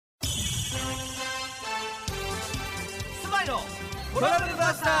トラブル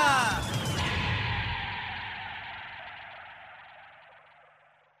バスター。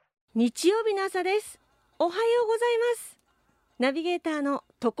日曜日の朝です。おはようございます。ナビゲーターの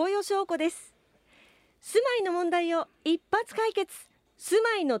常世翔子です。住まいの問題を一発解決、住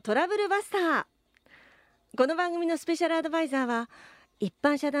まいのトラブルバスター。この番組のスペシャルアドバイザーは一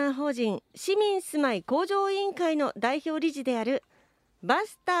般社団法人市民住まい向上委員会の代表理事であるバ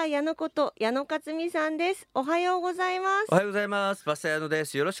スター矢野こと矢野克己さんです。おはようございます。おはようございます。バスター矢野で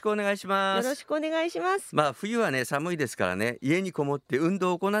す。よろしくお願いします。よろしくお願いします。冬はね、寒いですからね、家にこもって運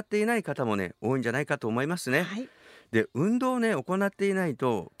動を行っていない方もね、多いんじゃないかと思いますね。はい、で、運動をね行っていない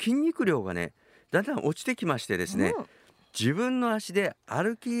と筋肉量がねだんだん落ちてきましてですね、自分の足で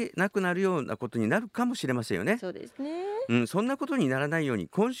歩けなくなるようなことになるかもしれませんよね。そうですね。そんなことにならないように、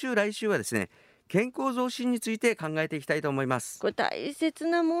今週来週はですね、健康増進について考えていきたいと思います。これ大切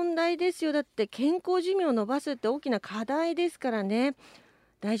な問題ですよ。だって健康寿命を伸ばすって大きな課題ですからね。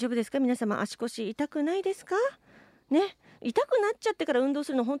大丈夫ですか皆様、足腰痛くないですかね。痛くなっちゃってから運動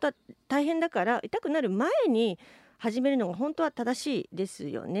するの本当は大変だから、痛くなる前に始めるのが本当は正しいです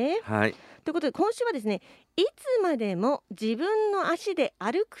よね。はい。ということで今週はですね、いつまでも自分の足で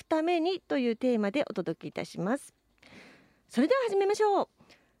歩くためにというテーマでお届けいたします。それでは始めましょう。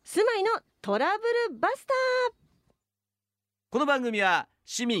住まいのトラブルバスター。この番組は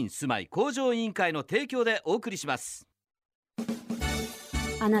市民住まい向上委員会の提供でお送りします。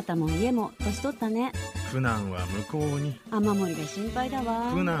あなたも家も年取ったね。苦難は向こうに。雨漏りが心配だ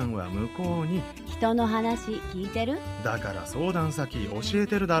わ。苦難は向こうに。人の話聞いてる？だから相談先教え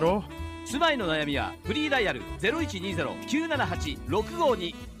てるだろ。住まいの悩みはフリーダイヤル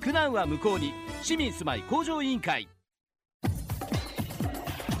 0120-978-652。 苦難は向こうに。市民住まい向上委員会。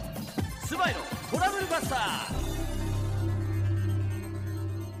住まいのトラブルバスター。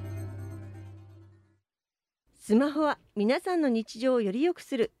スマホは皆さんの日常をより良く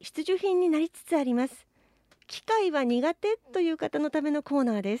する必需品になりつつあります。機械は苦手という方のためのコー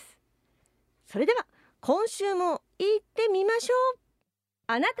ナーです。それでは今週も行ってみましょう。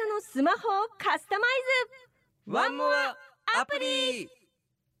あなたのスマホをカスタマイズワンモアアプリ。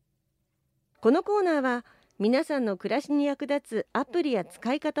このコーナーは皆さんの暮らしに役立つアプリや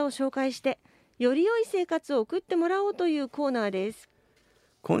使い方を紹介して、より良い生活を送ってもらおうというコーナーです。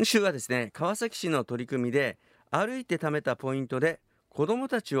今週はですね、川崎市の取り組みで歩いて貯めたポイントで子ども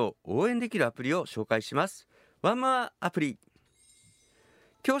たちを応援できるアプリを紹介します。ワンモアアプリ。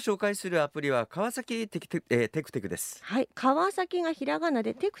今日紹介するアプリは川崎テクテクです。はい、川崎がひらがな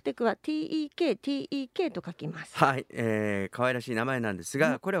で、テクテクは TEK と書きます。はい、可愛らしい名前なんです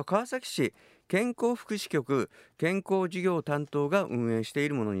が、これは川崎市健康福祉局健康事業担当が運営してい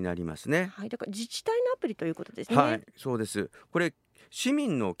るものになりますね。はい、だから自治体のアプリということですね。はい、そうです。これ市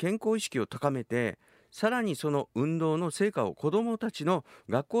民の健康意識を高めて、さらにその運動の成果を子どもたちの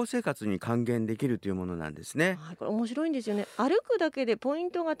学校生活に還元できるというものなんですね。はい、これ面白いんですよね。歩くだけでポイ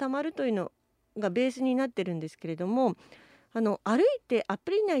ントがたまるというのがベースになってるんですけれども、歩いてア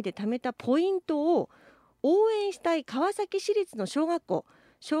プリ内で貯めたポイントを応援したい川崎市立の小学校、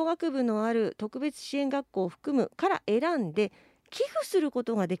小学部のある特別支援学校を含むから選んで寄付するこ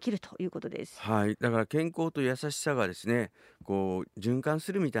とができるということです。はい、だから健康と優しさがですね、こう循環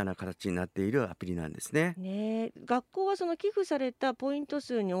するみたいな形になっているアプリなんですね。学校はその寄付されたポイント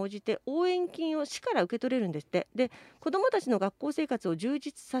数に応じて応援金を市から受け取れるんですって。で、子どもたちの学校生活を充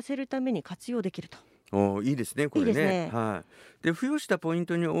実させるために活用できると。いいですね、これね。いいですね。はい。で、付与したポイン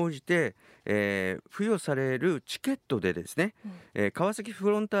トに応じて、付与されるチケットでですね、川崎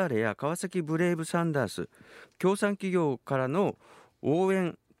フロンターレや川崎ブレイブサンダース、協賛企業からの応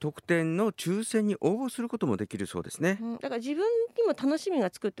援特典の抽選に応募することもできるそうですね。だから自分にも楽しみが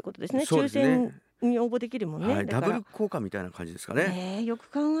つくってことですね。そうですね。抽選に応募できるもんね。はい、だからダブル効果みたいな感じですかね。よく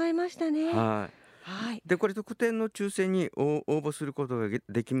考えましたね。はいはい。で、これ特典の抽選に応募することが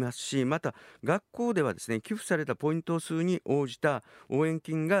できますし、また学校ではですね、寄付されたポイント数に応じた応援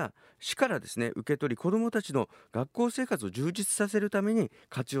金が市からですね受け取り、子どもたちの学校生活を充実させるために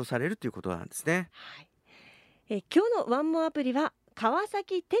活用されるということなんですね。はい。今日のワンモアアプリは川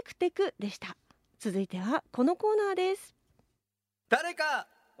崎テクテクでした。続いてはこのコーナーです。誰か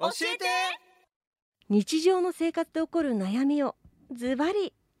教えて。日常の生活で起こる悩みをズバ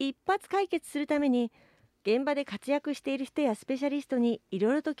リ一発解決するために、現場で活躍している人やスペシャリストにい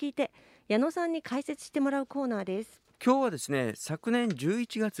ろいろと聞いて、矢野さんに解説してもらうコーナーです。今日はですね、昨年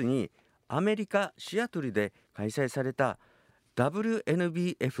11月にアメリカシアトルで開催された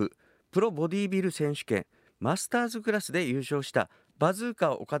WNBF プロボディビル選手権マスターズクラスで優勝したバズー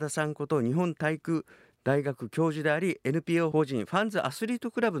カ岡田さんこと日本体育大学教授であり NPO 法人ファンズアスリート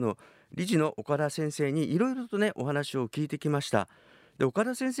クラブの理事の岡田先生にいろいろとねお話を聞いてきました。で、岡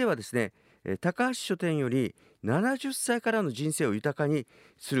田先生はですね、高橋書店より70歳からの人生を豊かに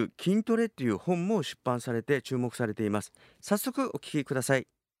する筋トレっていう本も出版されて注目されています。早速お聞きください。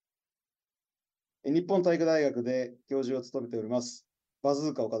日本体育大学で教授を務めておりますバズ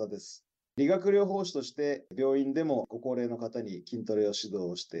ーカ岡田です。理学療法士として病院でもご高齢の方に筋トレを指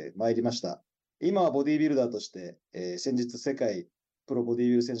導してまいりました。今はボディービルダーとして、先日世界プロボディー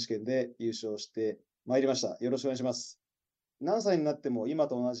ビル選手権で優勝してまいりました。よろしくお願いします。何歳になっても今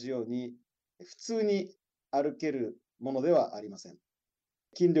と同じように普通に歩けるものではありません。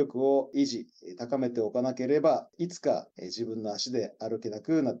筋力を維持、高めておかなければ、いつか自分の足で歩けな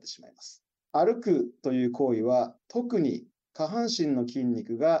くなってしまいます。歩くという行為は特に下半身の筋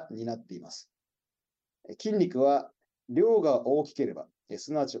肉が担っています。筋肉は量が大きければ、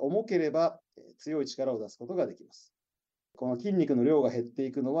すなわち重ければ強い力を出すことができます。この筋肉の量が減って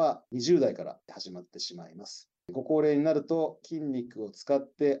いくのは20代から始まってしまいます。ご高齢になると筋肉を使っ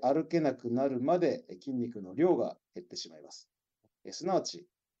て歩けなくなるまで筋肉の量が減ってしまいます。すなわち、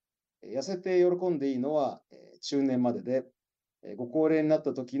痩せて喜んでいいのは中年までで、ご高齢になっ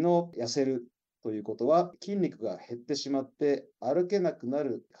た時の痩せるということは筋肉が減ってしまって歩けなくな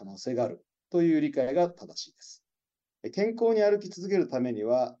る可能性があるという理解が正しいです。健康に歩き続けるために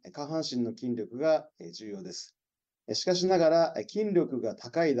は下半身の筋力が重要です。しかしながら筋力が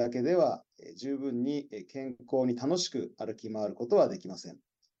高いだけでは十分に健康に楽しく歩き回ることはできません。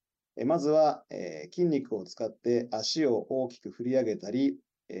まずは筋肉を使って足を大きく振り上げたり、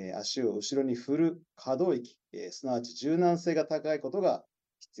足を後ろに振る可動域、すなわち柔軟性が高いことが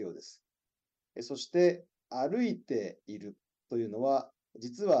必要です。そして歩いているというのは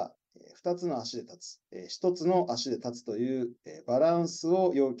実は2つの足で立つ、1つの足で立つというバランス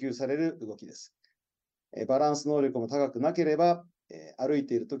を要求される動きです。バランス能力も高くなければ歩い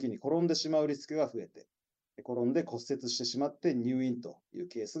ている時に転んでしまうリスクが増えて転んで骨折してしまって入院という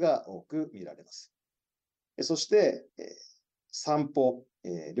ケースが多く見られます。そして散歩、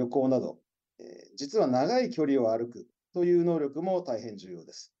旅行など実は長い距離を歩くという能力も大変重要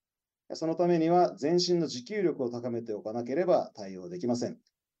です。そのためには全身の持久力を高めておかなければ対応できません。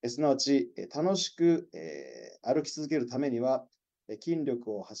すなわち楽しく歩き続けるためには筋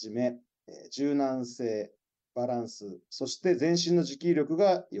力をはじめ柔軟性、バランス、そして全身の持久力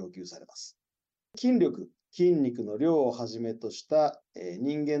が要求されます。筋力、筋肉の量をはじめとした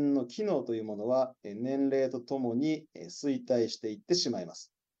人間の機能というものは年齢とともに衰退していってしまいま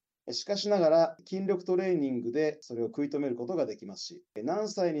す。しかしながら筋力トレーニングでそれを食い止めることができますし、何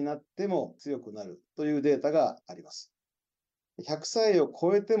歳になっても強くなるというデータがあります。100歳を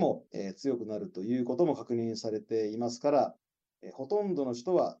超えても強くなるということも確認されていますから、ほとんどの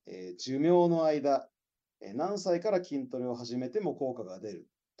人は寿命の間、何歳から筋トレを始めても効果が出る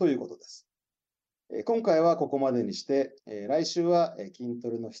ということです。今回はここまでにして、来週は筋ト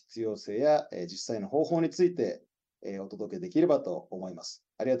レの必要性や実際の方法についてお届けできればと思います。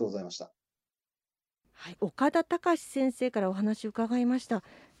ありがとうございました。はい、岡田隆先生からお話を伺いました。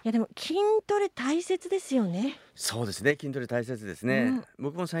いやでも筋トレ大切ですよね。そうですね、筋トレ大切ですね。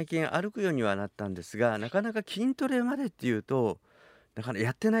僕も最近歩くようにはなったんですが、なかなか筋トレまでっていうとなかなか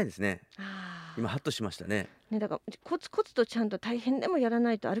やってないですね。今ハッとしましたね。だからコツコツとちゃんと大変でもやら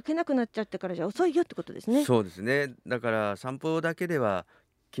ないと歩けなくなっちゃってからじゃ遅いよってことですね。そうですね。だから散歩だけでは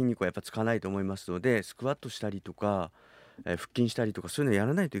筋肉はやっぱつかないと思いますので、スクワットしたりとか、腹筋したりとかそういうのや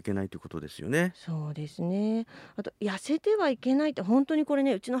らないといけないということですよね。そうですね。あと痩せてはいけないって本当にこれ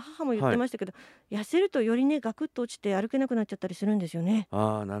ね、うちの母も言ってましたけど、痩せるとよりねガクッと落ちて歩けなくなっちゃったりするんですよね。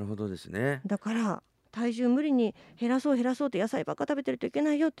なるほどですね。だから体重無理に減らそうって野菜ばっか食べてるといけ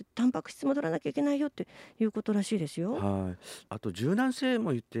ないよって、タンパク質も取らなきゃいけないよっていうことらしいですよ。あと柔軟性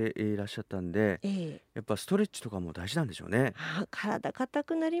も言っていらっしゃったんで、やっぱストレッチとかも大事なんでしょうね。体硬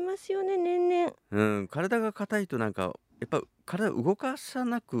くなりますよね、年々。体が硬いとなんかやっぱ体を動かさ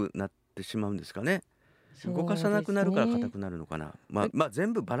なくなってしまうんですかね。動かさなくなるから硬くなるのかな。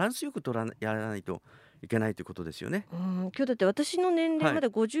全部バランスよくやらないといけないということですよね。今日だって私の年齢まだ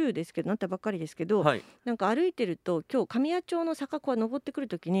50ですけど、なったばっかりですけど、なんか歩いてると今日神谷町の坂こう登ってくる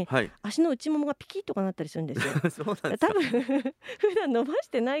ときに、足の内ももがピキッとかなったりするんですよ。そうなんですか。多分普段伸ばし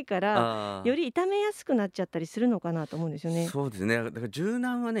てないからより痛めやすくなっちゃったりするのかなと思うんですよね。そうですね。だから柔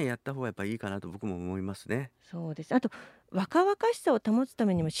軟はねやった方がやっぱいいかなと僕も思いますね。そうです。あと若々しさを保つた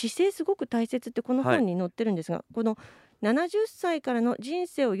めにも姿勢すごく大切ってこの本に載ってるんですが、この70歳からの人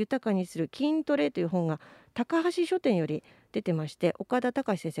生を豊かにする筋トレという本が高橋書店より出てまして、岡田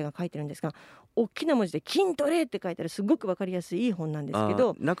隆先生が書いてるんですが、大きな文字で筋トレって書いてあるすごく分かりやすいいい本なんですけ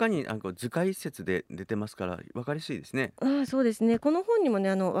ど、中に図解説で出てますから分かりやすいですね。そうですね。この本にもね、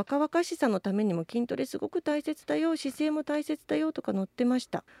若々しさのためにも筋トレすごく大切だよ、姿勢も大切だよとか載ってまし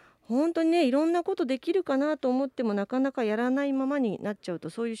た。本当にね、いろんなことできるかなと思ってもなかなかやらないままになっちゃうと、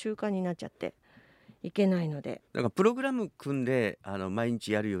そういう習慣になっちゃっていけないので。だからプログラム組んで毎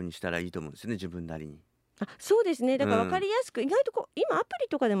日やるようにしたらいいと思うんですよね、自分なりに。そうですね。だから分かりやすく、意外と今アプリ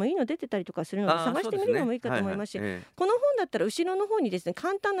とかでもいいの出てたりとかするので探してみるのもいいかと思いますし、この本だったら後ろの方にですね、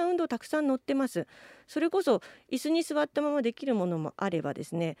簡単な運動たくさん載ってます。それこそ椅子に座ったままできるものもあればで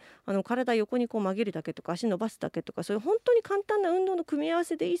すね、体横にこう曲げるだけとか足伸ばすだけとか、そういう本当に簡単な運動の組み合わ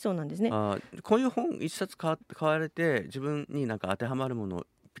せでいいそうなんですね。こういう本一冊買われて、自分に当てはまるものを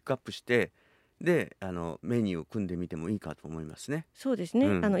ピックアップしてでメニューを組んでみてもいいかと思いますね。そうです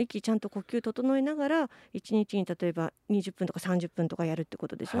ね、息ちゃんと呼吸整えながら1日に例えば20分とか30分とかやるってこ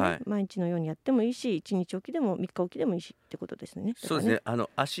とですよね、毎日のようにやってもいいし、1日おきでも3日おきでもいいしってことですね。そうですね。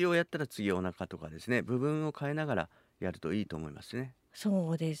足をやったら次お腹とかですね、部分を変えながらやるといいと思いますね。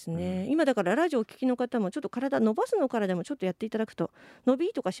そうですね、今だからラジオを聞きの方もちょっと体伸ばすのからでもちょっとやっていただくと、伸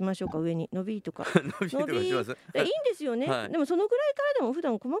びとかしましょうか。上に伸びとか伸びとかします。いいんですよね、でもそのぐらいからでも普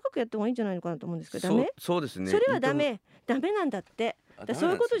段細かくやった方がいいんじゃないのかなと思うんですけど、ダメ？そうですね。それはダメなんだって。そ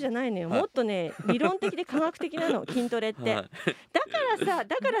ういうことじゃないのよ、もっとね理論的で科学的なの筋トレって、だか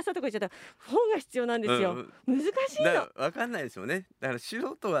らさとか言っちゃったら本が必要なんですよ、難しいの。分かんないですよね。だから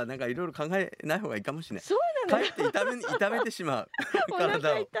素人はいろいろ考えない方がいいかもしれない。そうなのよ。かえって痛めてしまうお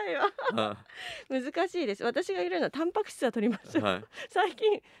腹痛いわ難しいです。私が言えるのはタンパク質は取りましょう、最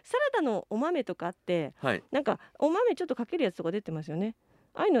近サラダのお豆とかあって、なんかお豆ちょっとかけるやつとか出てますよね。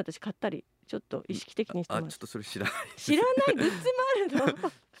ああいうの私買ったりちょっと意識的にしてます。ちょっとそれ知らないグッズもある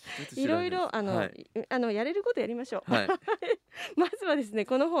のいろいろやれることやりましょう、まずはですね、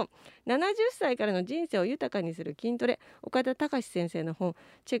この本70歳からの人生を豊かにする筋トレ、岡田隆先生の本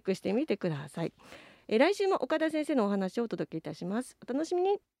チェックしてみてください。来週も岡田先生のお話をお届けいたします。お楽しみ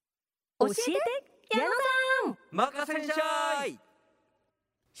に。教えて矢野さん、任せんしゃい。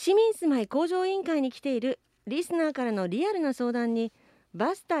市民住まい向上委員会に来ているリスナーからのリアルな相談に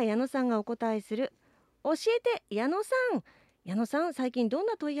バスター矢野さんがお答えする教えて矢野さん。矢野さん、最近どん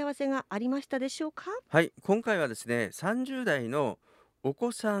な問い合わせがありましたでしょうか？今回はですね、30代のお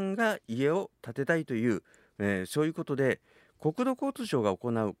子さんが家を建てたいという、そういうことで国土交通省が行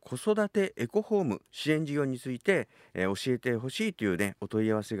う子育てエコホーム支援事業について、教えてほしいというねお問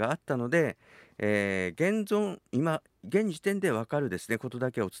い合わせがあったので、現時点で分かるですねこと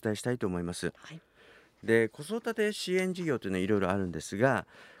だけお伝えしたいと思います。で、子育て支援事業というのはいろいろあるんですが、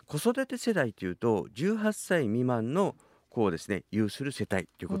子育て世代というと18歳未満の子をですね有する世帯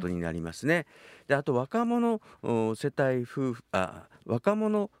ということになりますね。で、あと若者夫婦世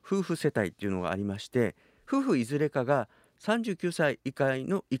帯というのがありまして、夫婦いずれかが39歳以下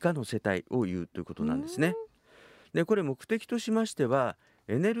の世帯を言うということなんですね。で、これ目的としましては、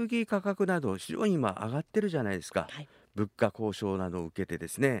エネルギー価格など非常に今上がってるじゃないですか、物価交渉などを受けてで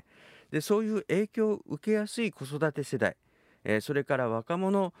すね。で、そういう影響を受けやすい子育て世代、それから若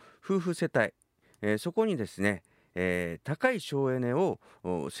者夫婦世帯、そこにですね、高い省エネ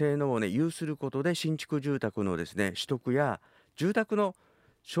性能をね有することで新築住宅のですね取得や住宅の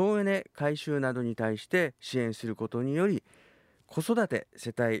省エネ改修などに対して支援することにより、子育て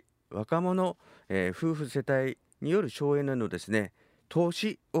世帯若者、夫婦世帯による省エネのですね投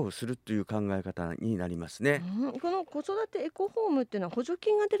資をするという考え方になりますね。この子育てエコホームっていうのは補助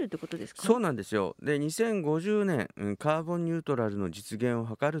金が出るってことですか？そうなんですよ。で、2050年、カーボンニュートラルの実現を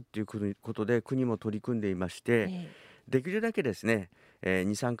図るっていうことで国も取り組んでいまして、できるだけですね、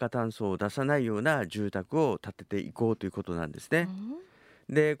二酸化炭素を出さないような住宅を建てていこうということなんですね。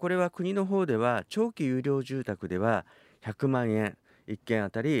で、これは国の方では長期有料住宅では100万円1軒あ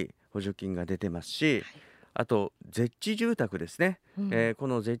たり補助金が出てますし、あとゼッチ住宅ですね、こ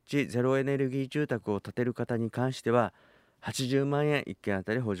のゼッチゼロエネルギー住宅を建てる方に関しては80万円1件あ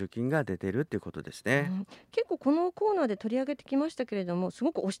たり補助金が出てるっていうことですね。結構このコーナーで取り上げてきましたけれども、す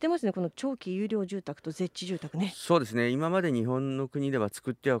ごく推してますね、この長期有料住宅とゼッチ住宅ね。そうですね。今まで日本の国では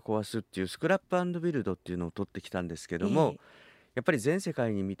作っては壊すっていうスクラップ&ビルドっていうのを取ってきたんですけども、やっぱり全世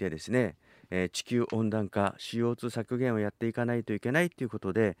界に見てですね、地球温暖化 CO2 削減をやっていかないといけないっていうこ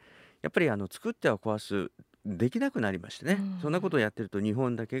とで、やっぱり作っては壊すできなくなりましてね、そんなことをやってると日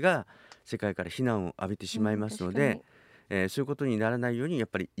本だけが世界から非難を浴びてしまいますので、そういうことにならないようにやっ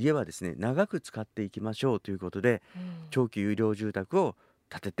ぱり家はですね長く使っていきましょうということで、長期有料住宅を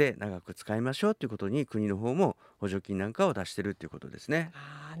建てて長く使いましょうということに国の方も補助金なんかを出してるということですね。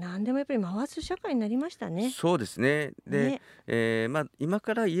何でもやっぱり回す社会になりましたね。そうですね。で、今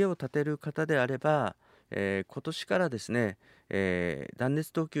から家を建てる方であれば、今年からですね、断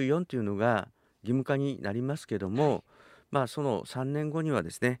熱等級4というのが義務化になりますけども、その3年後には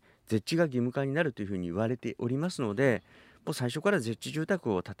ですね、絶地が義務化になるというふうに言われておりますので、もう最初から絶地住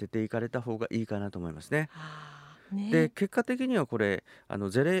宅を建てていかれた方がいいかなと思いますね。で、結果的にはこれ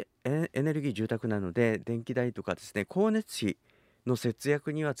ゼロエネルギー住宅なので、電気代とかですね、光熱費の節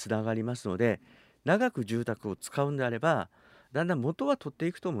約にはつながりますので、長く住宅を使うんであればだんだん元は取って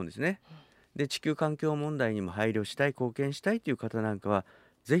いくと思うんですね。で、地球環境問題にも配慮したい、貢献したいという方なんかは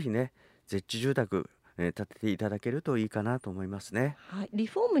ぜひね、絶地住宅建てていただけるといいかなと思いますね。リ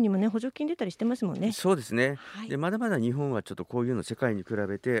フォームにもね、補助金出たりしてますもんね。そうですね。で、まだまだ日本はちょっとこういうの世界に比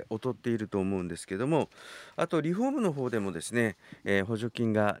べて劣っていると思うんですけども、あとリフォームの方でもですね、補助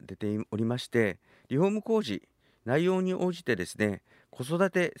金が出ておりまして、リフォーム工事内容に応じてですね、子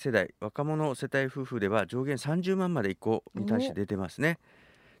育て世代、若者世帯夫婦では上限30万まで1個に対して出てますね。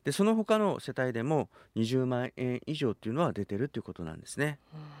で、その他の世帯でも20万円以上っていうのは出てるということなんですね。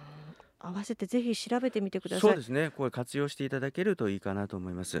合わせてぜひ調べてみてください。そうですね。これ活用していただけるといいかなと思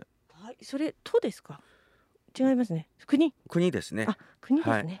います。それ都ですか？違いますね。国ですね。国で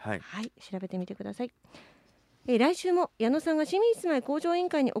すね。調べてみてください。来週も矢野さんが市民住まい向上委員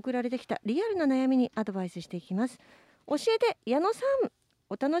会に送られてきたリアルな悩みにアドバイスしていきます。教えて矢野さん、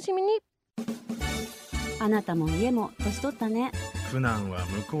お楽しみに。あなたも家も年取ったね。苦難は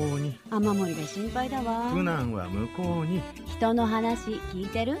向こうに。雨漏りで心配だわ。苦難は向こうに。人の話聞い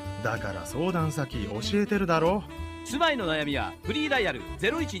てる？だから相談先教えてるだろ。住まいの悩みはフリーダイヤル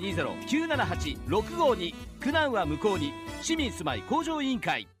 0120-978-652。苦難は向こうに。市民住まい向上委員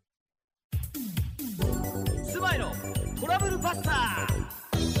会。住まいのトラブルバスター。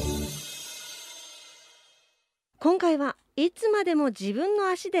今回はいつまでも自分の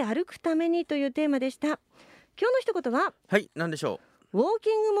足で歩くためにというテーマでした。今日の一言は、何でしょう。ウォー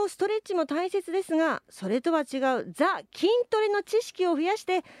キングもストレッチも大切ですが、それとは違うザ・筋トレの知識を増やし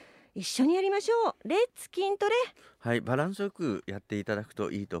て一緒にやりましょう。レッツ筋トレ。バランスよくやっていただく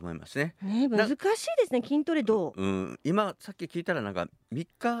といいと思いますね。難しいですね、筋トレ。どう？今さっき聞いたらなんか3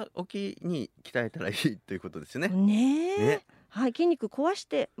日おきに鍛えたらいいということですね。筋肉壊し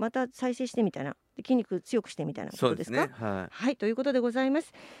てまた再生してみたいな、筋肉強くしてみたいなことですか？ということでございま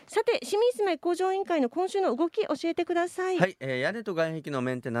す。さて、市民住まい向上委員会の今週の動き教えてください。屋根と外壁の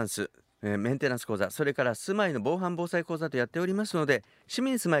メンテナンス講座、それから住まいの防犯防災講座とやっておりますので、市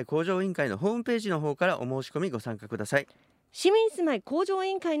民住まい向上委員会のホームページの方からお申し込みご参加ください。市民住まい向上委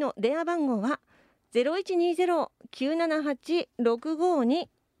員会の電話番号は 0120-978-652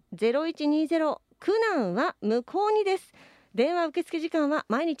 0120苦難は向こうにです。電話受付時間は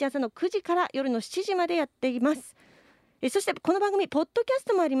毎日朝の9時から夜の7時までやっています。そしてこの番組ポッドキャス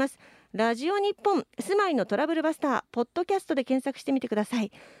トもあります。ラジオ日本住まいのトラブルバスターポッドキャストで検索してみてくださ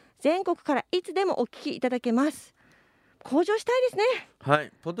い。全国からいつでもお聞きいただけます。向上したいですね。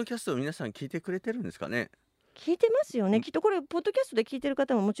ポッドキャストを皆さん聞いてくれてるんですかね？聞いてますよね。きっとこれポッドキャストで聞いてる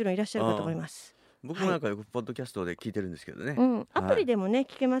方ももちろんいらっしゃるかと思います。僕もなんかよくポッドキャストで聞いてるんですけどね。アプリでもね、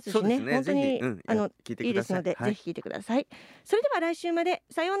聞けますしね。本当に聞いてください。いいですので、ぜひ聞いてください。それでは来週まで。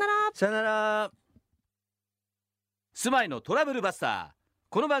さようなら。さようなら。住まいのトラブルバスター。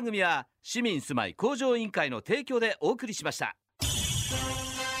この番組は市民住まい向上委員会の提供でお送りしました。住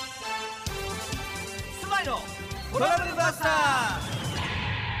まいのトラブルバスター。